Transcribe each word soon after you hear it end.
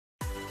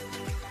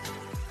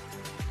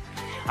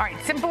All right,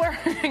 simpler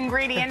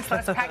ingredients,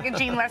 less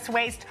packaging, less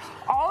waste.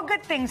 All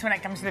good things when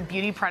it comes to the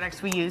beauty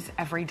products we use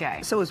every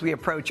day. So as we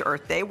approach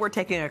Earth Day, we're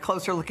taking a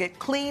closer look at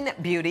clean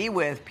beauty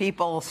with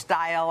People,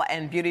 Style,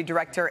 and Beauty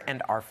Director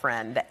and our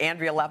friend,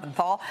 Andrea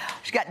Lavinthal.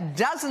 She's got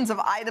dozens of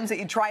items that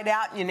you tried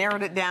out, and you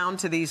narrowed it down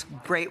to these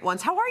great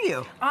ones. How are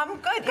you? I'm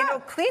good. You know,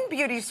 clean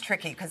beauty is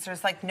tricky because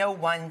there's like no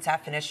one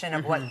definition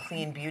of what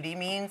clean beauty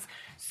means.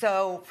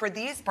 So for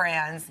these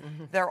brands,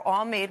 they're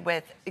all made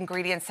with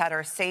ingredients that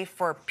are safe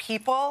for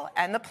people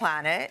and the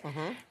planet.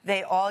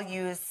 They all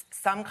use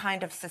some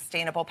kind of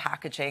sustainable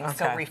packaging,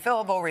 so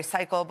refillable,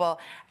 recyclable,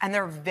 and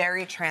they're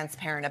very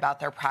transparent about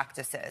their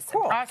practices.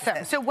 Cool.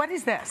 Awesome. So what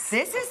is this?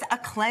 This is a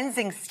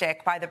cleansing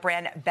stick by the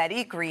brand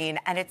Betty Green,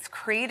 and it's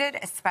created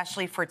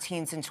especially for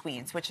teens and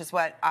tweens, which is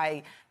what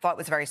I thought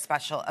was very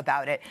special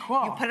about it.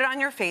 Cool. You put it on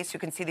your face. You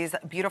can see these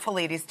beautiful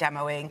ladies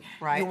demoing.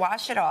 Right. You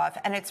wash it off,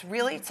 and it's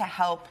really to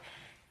help,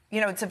 you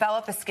know,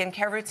 develop a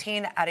skincare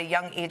routine at a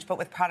young age, but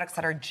with products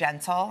that are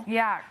gentle.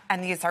 Yeah.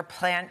 And these are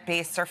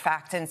plant-based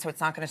surfactants, so it's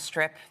not going to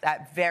strip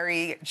that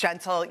very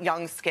gentle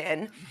young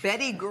skin.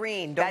 Betty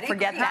Green. Don't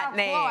forget that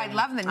name. Cool. I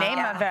love the name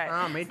of it.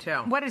 Oh, me too.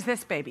 What is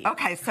this, baby?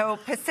 Okay, so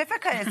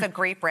Pacifica is a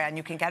great brand.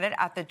 You can get it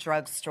at the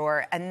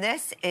drugstore, and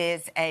this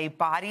is a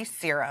body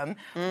serum,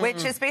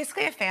 which is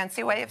basically a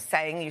fancy way of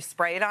saying you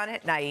spray it on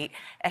at night.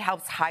 It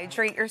helps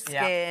hydrate your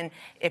skin.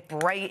 It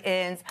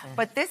brightens.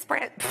 But this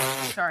brand,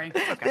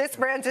 this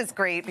brand is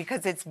great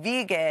because it's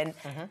vegan,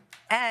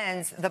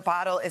 and the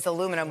bottle is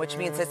aluminum, which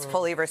means it's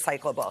fully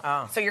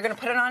recyclable. So you're going to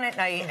put it on at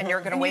night, and you're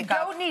going to wake up.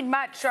 You don't need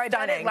much, so I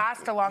bet it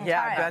lasts a long time.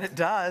 Yeah, I bet it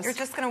does. You're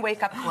just going to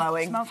wake up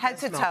glowing, head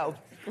to toe.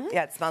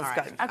 Yeah, it smells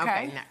good.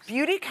 Okay. Next.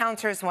 Beauty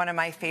Counter is one of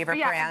my favorite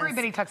brands.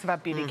 Everybody talks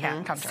about Beauty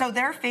Counter. So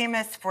they're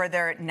famous for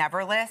their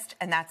Never List,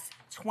 and that's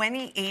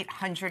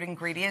 2,800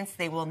 ingredients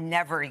they will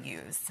never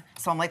use.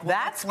 So I'm like, well,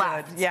 that's what's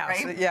left, good. Yeah,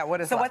 right? so, what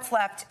is left? What's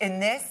left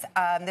in this?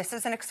 This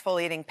is an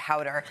exfoliating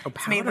powder. Oh,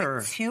 It's made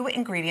with 2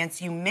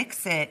 ingredients. You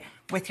mix it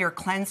with your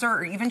cleanser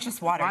or even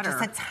just water.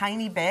 Just a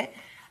tiny bit.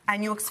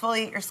 And you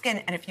exfoliate your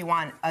skin. And if you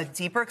want a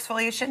deeper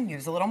exfoliation,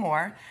 use a little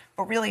more.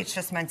 But really, it's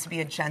just meant to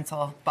be a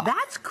gentle buff.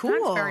 That's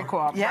cool. That's very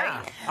cool. Yeah.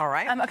 Right. All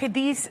right. Okay,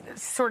 these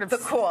sort of... The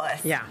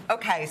coolest. Yeah.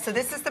 Okay, so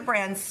this is the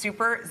brand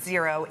Super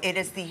Zero. It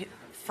is the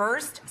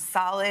first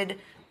solid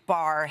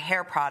bar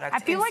hair product I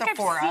feel in like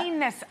Sephora. I've seen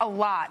this a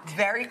lot.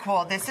 Very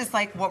cool. This is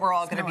like what we're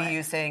all going to be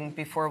using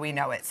before we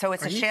know it. So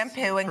it's a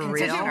shampoo and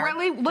conditioner.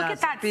 Really? Look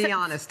at that. Be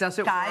honest. Does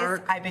it Guys,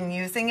 work? I've been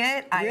using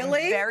it.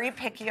 Really? I'm very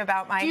picky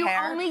about my hair. Do you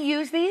only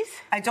use these?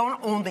 I don't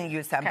only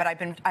use them, but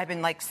I've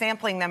been like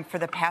sampling them for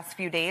the past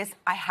few days.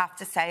 I have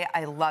to say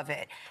I love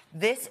it.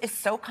 This is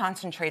so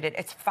concentrated.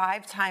 It's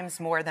 5 times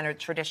more than a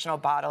traditional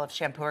bottle of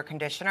shampoo or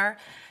conditioner.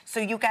 So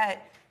you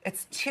get...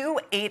 It's 2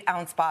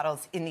 8-ounce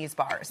bottles in these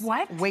bars.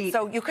 What? Wait.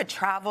 So you could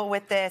travel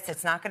with this.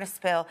 It's not going to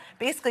spill.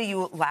 Basically,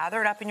 you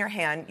lather it up in your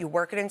hand. You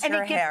work it into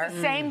your hair. And it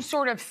gets the same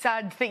sort of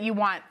suds that you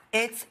want.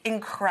 It's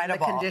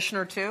incredible. The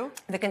conditioner, too?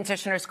 The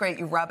conditioner's great.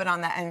 You rub it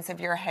on the ends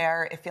of your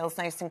hair. It feels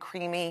nice and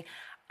creamy.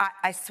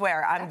 I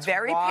swear, I'm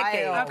very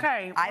picky.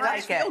 Okay. I like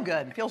it. Feels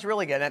good. It feels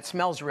really good. It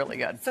smells really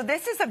good. So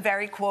this is a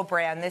very cool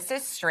brand. This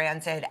is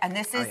Stranded, and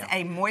this is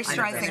a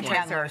moisturizing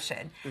hand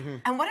lotion.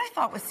 And what I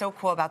thought was so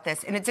cool about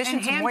this, in addition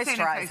to hand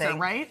moisturizing, sanitizer,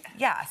 right?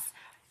 Yes.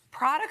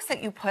 Products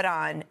that you put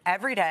on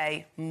every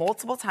day,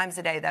 multiple times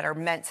a day, that are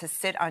meant to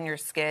sit on your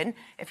skin.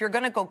 If you're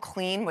going to go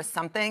clean with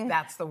something,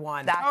 That's the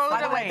one. By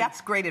the way, that's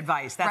great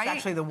advice. That's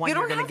actually the one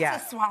you're going to get. You don't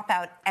have to swap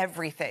out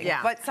everything.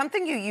 Yeah. But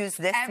something you use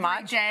this Every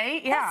much.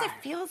 day, Plus, it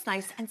feels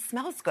nice and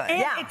smells good.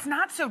 And it's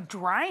not so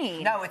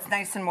drying. No, it's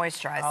nice and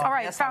moisturizing. All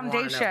right, yes, I wanna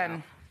know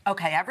foundation.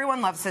 Okay,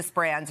 everyone loves this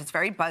brand. It's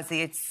very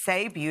buzzy. It's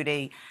Say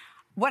Beauty.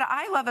 What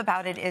I love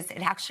about it is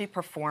it actually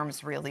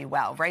performs really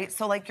well, right?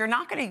 So, like, you're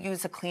not going to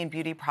use a clean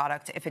beauty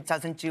product if it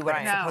doesn't do what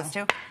it's supposed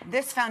to.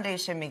 This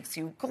foundation makes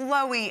you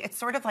glowy. It's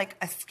sort of like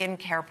a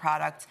skincare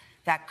product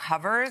that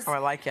covers. Oh, I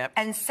like it.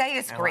 And Say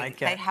is great.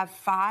 like it. They have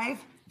 5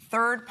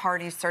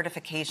 third-party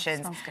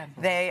certifications. Smells good.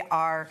 They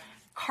are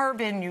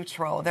carbon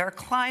neutral. They're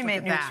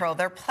climate neutral.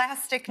 They're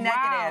plastic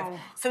negative.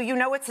 So you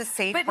know it's a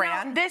safe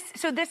brand.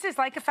 Now, this is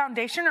like a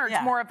foundation, or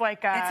it's more of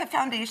like a... It's a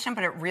foundation,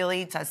 but it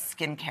really does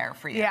skincare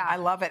for you. Yeah. I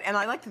love it. And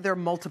I like that there are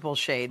multiple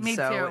shades. Me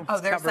so too. It Oh,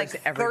 there's like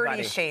covers 30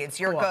 everybody. shades.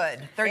 You're Cool.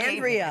 good.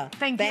 Andrea,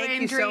 Thank you,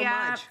 thank you so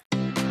Andrea. much.